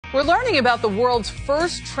We're learning about the world's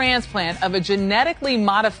first transplant of a genetically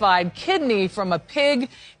modified kidney from a pig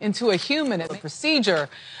into a human. The procedure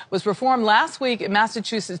was performed last week at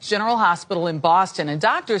Massachusetts General Hospital in Boston, and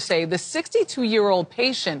doctors say the 62-year-old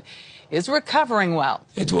patient is recovering well.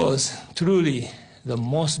 It was truly the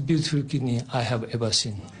most beautiful kidney I have ever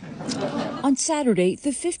seen. On Saturday, the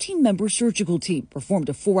 15-member surgical team performed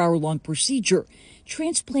a 4-hour-long procedure,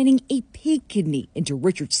 transplanting a pig kidney into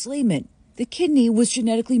Richard Slayman. The kidney was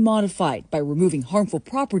genetically modified by removing harmful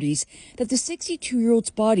properties that the 62-year-old's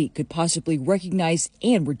body could possibly recognize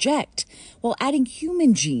and reject, while adding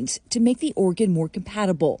human genes to make the organ more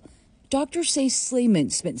compatible. Doctors say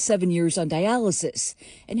Slayman spent 7 years on dialysis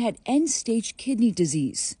and had end-stage kidney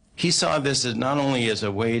disease. He saw this as not only as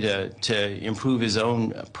a way to improve his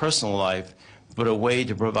own personal life, but a way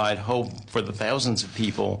to provide hope for the thousands of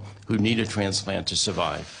people who need a transplant to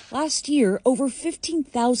survive. Last year, over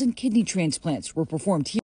 15,000 kidney transplants were performed here.